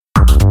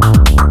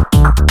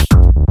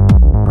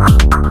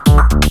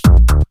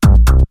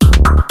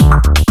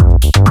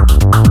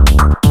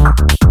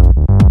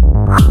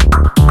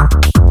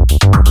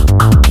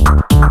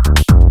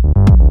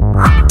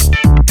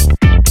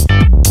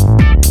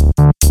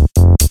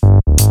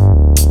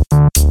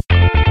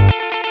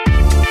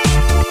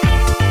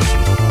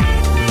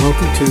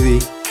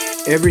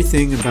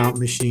Everything About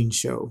Machine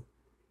Show.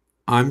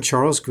 I'm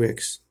Charles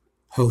Grix,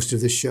 host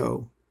of the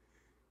show.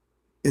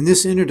 In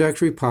this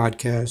introductory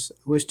podcast,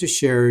 I wish to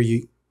share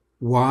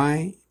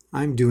why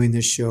I'm doing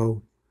this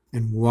show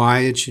and why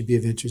it should be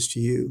of interest to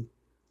you.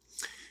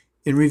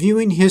 In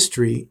reviewing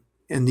history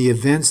and the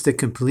events that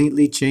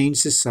completely changed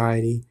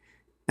society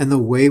and the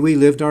way we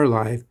lived our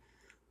life,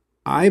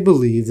 I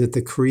believe that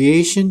the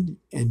creation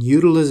and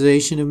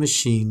utilization of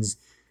machines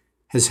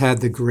has had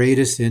the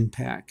greatest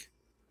impact.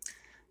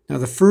 Now,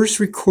 the first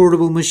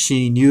recordable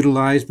machine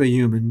utilized by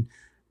human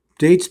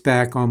dates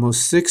back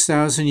almost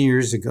 6,000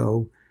 years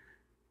ago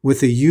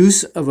with the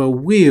use of a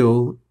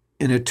wheel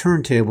and a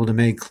turntable to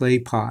make clay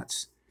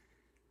pots.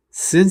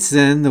 Since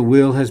then, the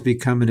wheel has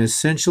become an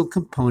essential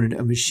component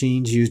of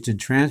machines used in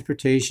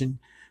transportation,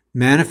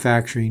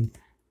 manufacturing,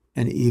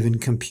 and even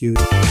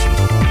computing.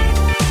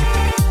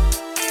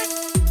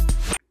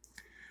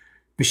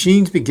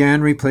 Machines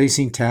began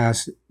replacing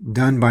tasks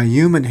done by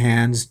human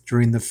hands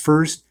during the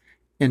first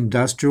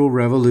Industrial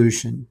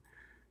Revolution,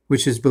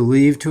 which is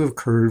believed to have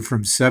occurred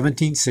from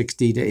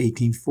 1760 to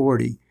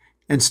 1840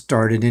 and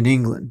started in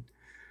England.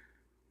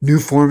 New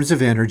forms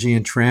of energy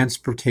and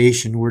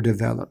transportation were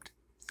developed.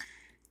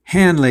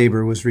 Hand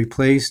labor was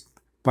replaced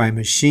by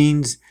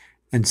machines,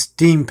 and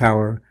steam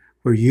power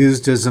were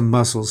used as the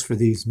muscles for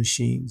these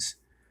machines.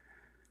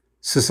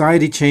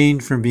 Society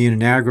changed from being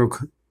an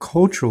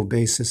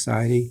agricultural-based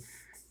society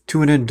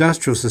to an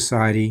industrial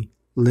society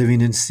living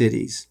in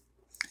cities.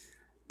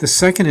 The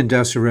Second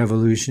Industrial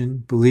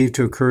Revolution, believed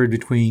to occur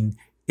between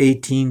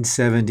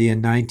 1870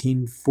 and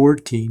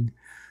 1914,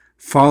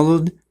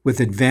 followed with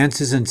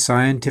advances in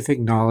scientific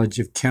knowledge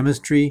of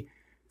chemistry,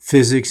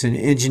 physics, and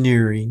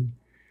engineering,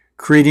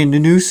 creating a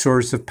new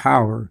source of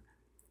power,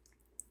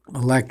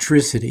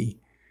 electricity.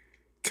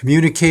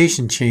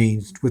 Communication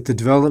changed with the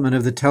development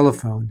of the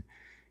telephone,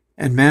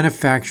 and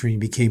manufacturing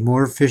became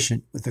more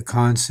efficient with the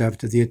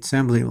concept of the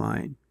assembly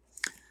line.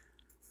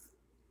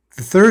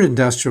 The Third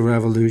Industrial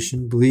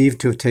Revolution, believed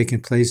to have taken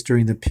place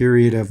during the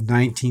period of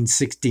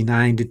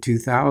 1969 to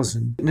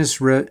 2000, this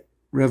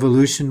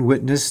revolution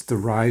witnessed the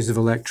rise of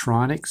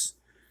electronics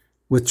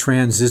with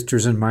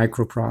transistors and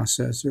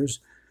microprocessors,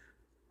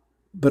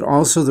 but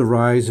also the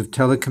rise of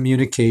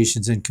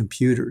telecommunications and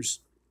computers.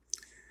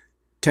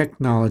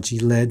 Technology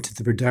led to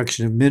the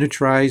production of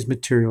miniaturized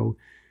material,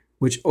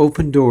 which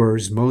opened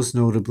doors most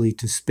notably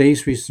to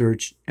space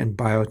research and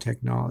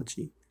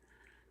biotechnology.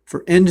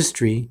 For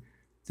industry,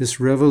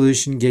 this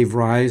revolution gave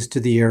rise to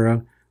the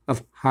era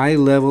of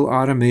high-level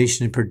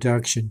automation and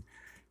production,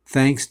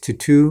 thanks to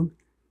two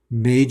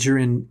major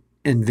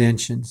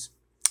inventions: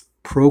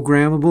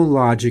 programmable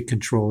logic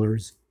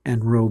controllers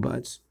and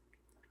robots.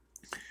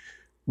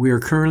 We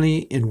are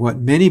currently in what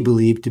many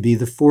believe to be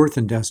the Fourth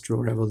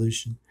Industrial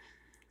Revolution.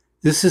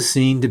 This is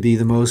seen to be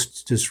the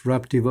most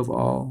disruptive of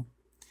all.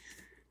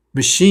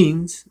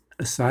 Machines,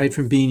 aside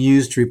from being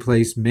used to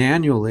replace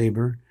manual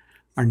labor,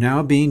 are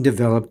now being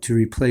developed to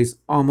replace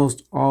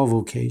almost all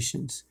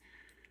vocations.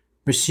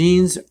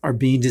 Machines are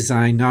being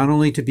designed not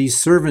only to be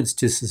servants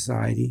to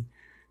society,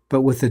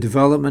 but with the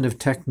development of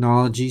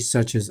technology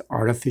such as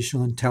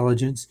artificial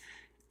intelligence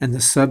and the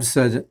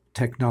subset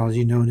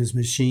technology known as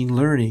machine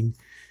learning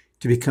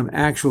to become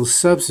actual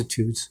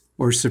substitutes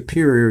or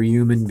superior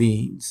human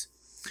beings.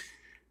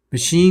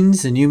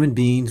 Machines and human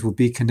beings will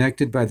be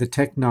connected by the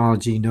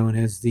technology known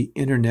as the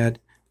Internet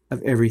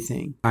of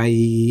Everything,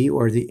 IEE,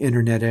 or the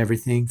Internet of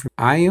Everything.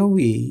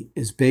 IOE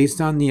is based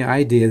on the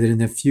idea that in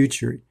the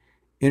future,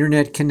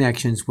 Internet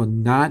connections will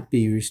not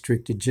be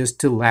restricted just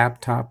to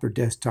laptop or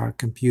desktop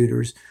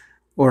computers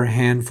or a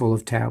handful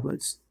of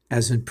tablets,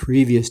 as in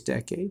previous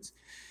decades.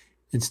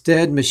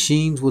 Instead,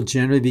 machines will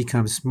generally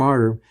become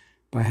smarter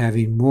by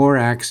having more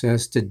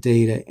access to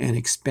data and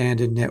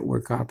expanded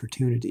network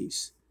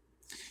opportunities.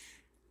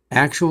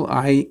 Actual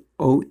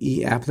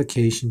IOE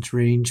applications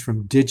range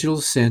from digital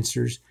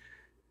sensors,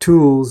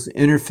 tools,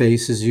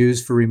 interfaces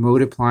used for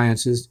remote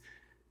appliances,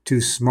 to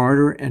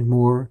smarter and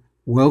more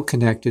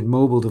well-connected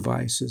mobile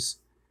devices,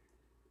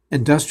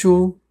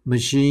 industrial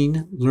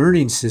machine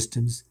learning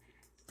systems,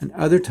 and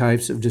other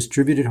types of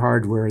distributed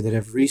hardware that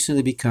have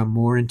recently become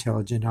more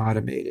intelligent and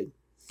automated.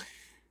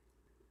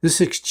 This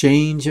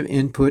exchange of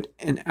input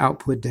and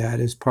output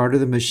data is part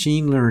of the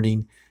machine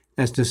learning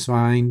as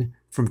defined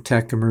from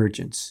tech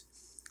emergence.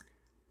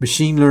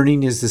 Machine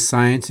learning is the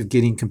science of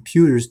getting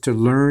computers to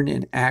learn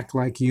and act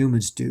like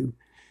humans do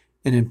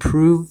and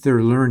improve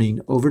their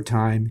learning over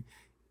time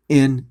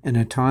in an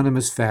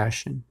autonomous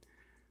fashion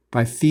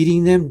by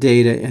feeding them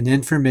data and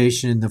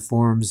information in the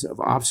forms of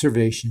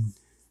observation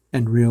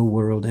and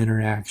real-world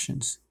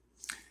interactions.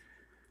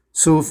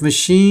 So if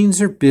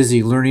machines are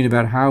busy learning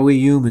about how we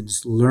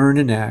humans learn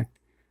and act,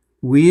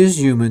 we as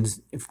humans,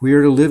 if we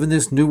are to live in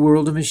this new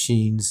world of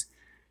machines,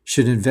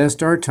 should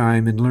invest our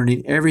time in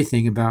learning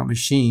everything about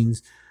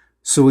machines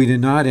so we do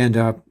not end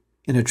up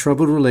in a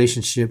troubled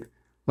relationship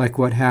like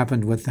what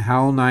happened with the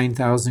HAL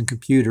 9000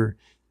 computer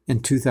in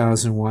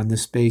 2001, The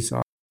Space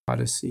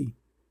Odyssey.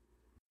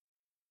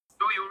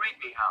 Do you read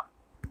me, Hal?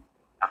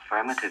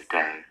 Affirmative,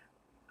 Dave.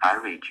 I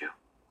read you.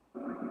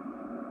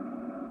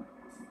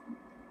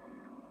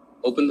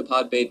 Open the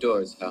pod bay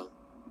doors, Hal.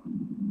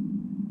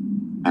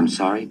 I'm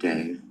sorry,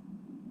 Dave.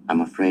 I'm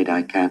afraid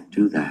I can't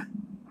do that.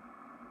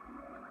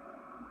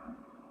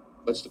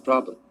 What's the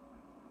problem?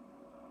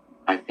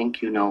 I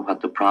think you know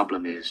what the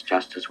problem is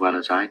just as well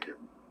as I do.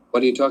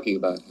 What are you talking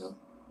about, Hal?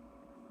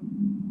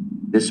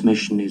 This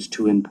mission is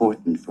too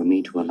important for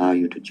me to allow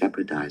you to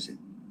jeopardize it.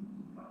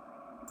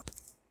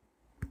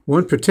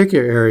 One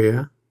particular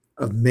area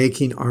of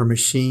making our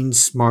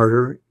machines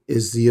smarter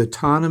is the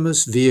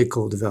autonomous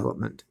vehicle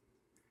development.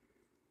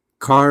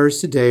 Cars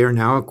today are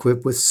now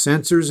equipped with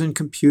sensors and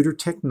computer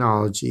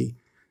technology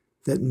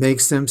that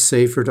makes them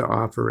safer to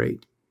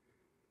operate.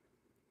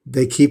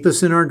 They keep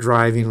us in our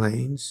driving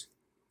lanes,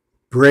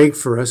 brake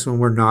for us when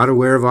we're not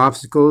aware of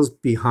obstacles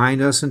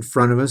behind us, in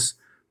front of us,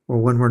 or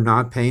when we're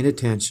not paying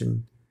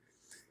attention.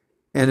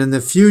 And in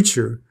the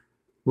future,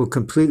 will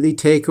completely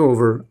take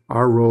over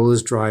our role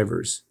as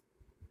drivers.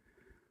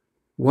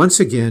 Once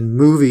again,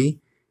 movie,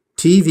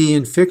 TV,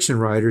 and fiction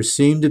writers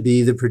seem to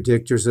be the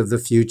predictors of the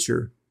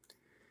future.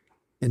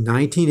 In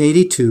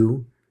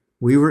 1982,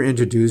 we were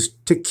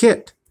introduced to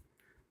KITT,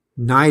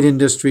 Knight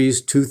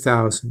Industries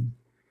 2000,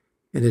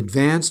 an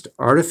advanced,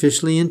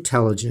 artificially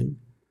intelligent,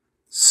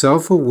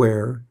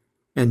 self-aware,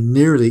 and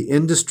nearly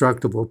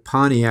indestructible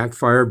Pontiac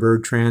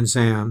Firebird Trans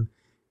Am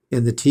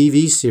in the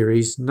TV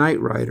series Knight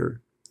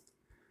Rider.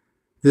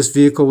 This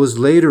vehicle was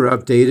later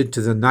updated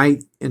to the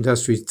Knight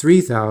Industries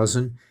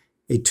 3000,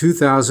 a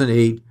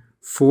 2008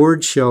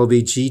 Ford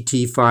Shelby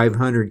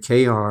GT500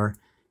 KR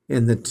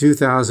in the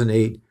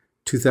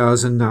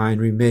 2008-2009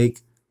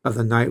 remake of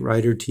the Knight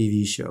Rider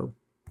TV show.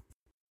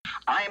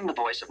 I am the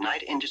voice of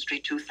Knight Industry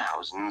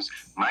 2000's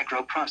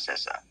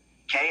microprocessor,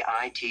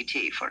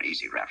 KITT for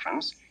easy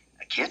reference,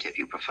 a KITT if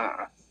you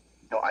prefer.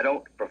 No, I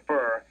don't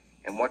prefer,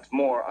 and what's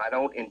more, I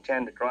don't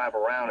intend to drive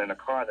around in a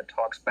car that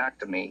talks back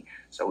to me,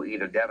 so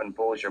either Devin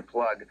pulls your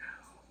plug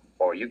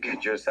or you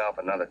get yourself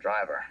another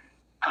driver.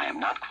 I am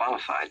not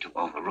qualified to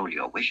overrule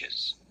your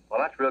wishes. Well,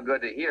 that's real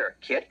good to hear,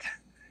 KITT.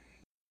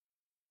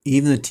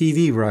 Even the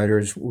TV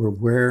writers were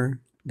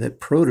aware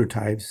that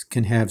prototypes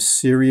can have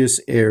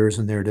serious errors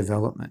in their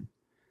development.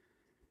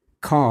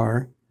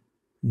 CAR,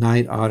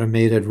 Knight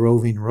Automated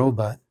Roving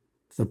Robot,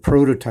 the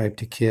prototype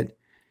to KITT,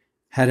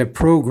 had a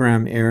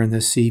program error in the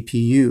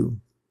CPU.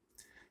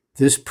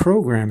 This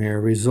program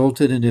error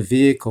resulted in a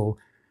vehicle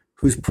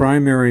whose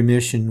primary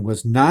mission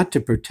was not to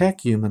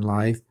protect human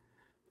life,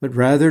 but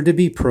rather to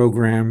be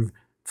programmed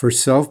for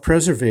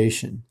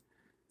self-preservation.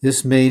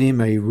 This made him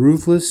a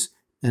ruthless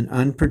and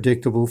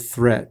unpredictable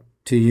threat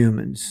to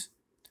humans.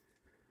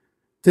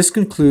 This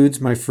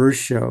concludes my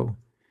first show.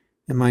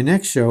 In my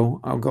next show,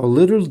 I'll go a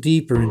little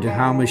deeper into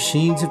how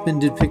machines have been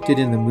depicted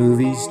in the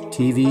movies,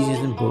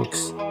 TVs, and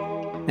books,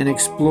 and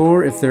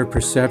explore if their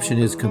perception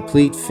is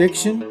complete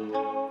fiction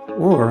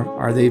or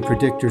are they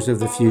predictors of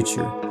the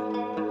future.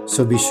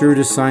 So be sure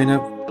to sign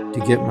up to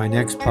get my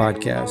next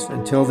podcast.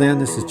 Until then,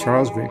 this is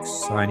Charles Ricks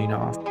signing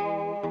off.